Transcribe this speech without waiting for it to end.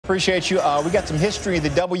appreciate you. We got some history of the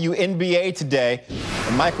WNBA today,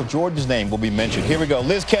 and Michael Jordan's name will be mentioned. Here we go.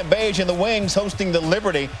 Liz Cambage and the Wings hosting the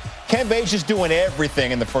Liberty. Cambage is doing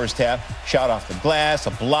everything in the first half. Shot off the glass,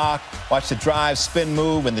 a block, watch the drive, spin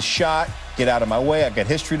move, and the shot. Get out of my way. I've got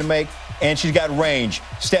history to make. And she's got range.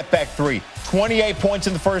 Step back three. 28 points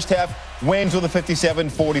in the first half. Wings with a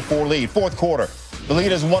 57-44 lead. Fourth quarter. The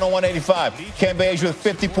lead is 101-85. Cambage with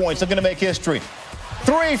 50 points. Looking to make history.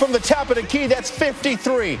 Three from the top of the key. That's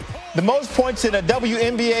 53. The most points in a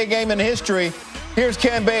WNBA game in history. Here's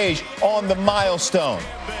Cambage on the milestone.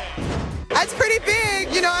 That's pretty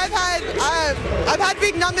big. You know, I've had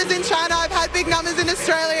big numbers in China. I've had big numbers in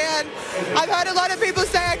Australia. And I've heard a lot of people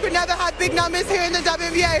say I could never have big numbers here in the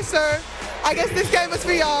WNBA. So I guess this game was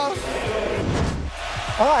for y'all.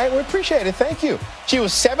 All right, we appreciate it. Thank you. She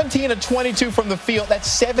was 17 of 22 from the field. That's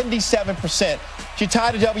 77%. She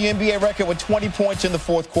tied a WNBA record with 20 points in the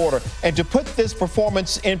fourth quarter. And to put this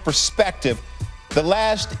performance in perspective, the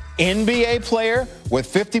last NBA player with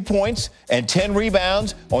 50 points and 10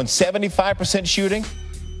 rebounds on 75% shooting,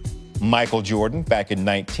 Michael Jordan, back in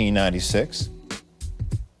 1996.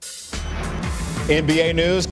 NBA news.